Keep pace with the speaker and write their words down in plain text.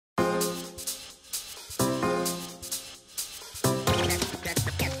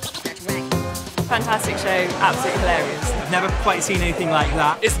fantastic show, absolutely hilarious. I've never quite seen anything like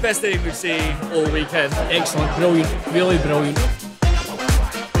that. It's the best thing we've seen all weekend. Excellent, brilliant, really brilliant.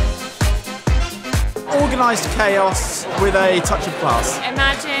 Organised chaos with a touch of class.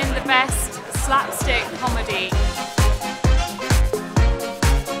 Imagine the best slapstick comedy.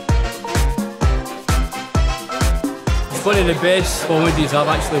 It's one of the best comedies I've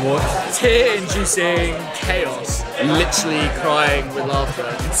actually watched. Tear-inducing chaos. Literally crying with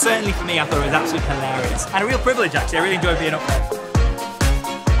laughter. Certainly for me, I thought it was absolutely hilarious. And a real privilege, actually. I really enjoyed being up there.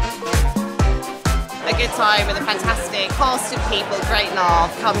 A good time with a fantastic cast of people, great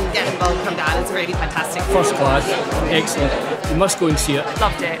laugh. Come get involved, come down. It's really fantastic. First class, excellent. You must go and see it.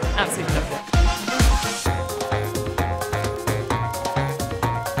 Loved it, absolutely loved it.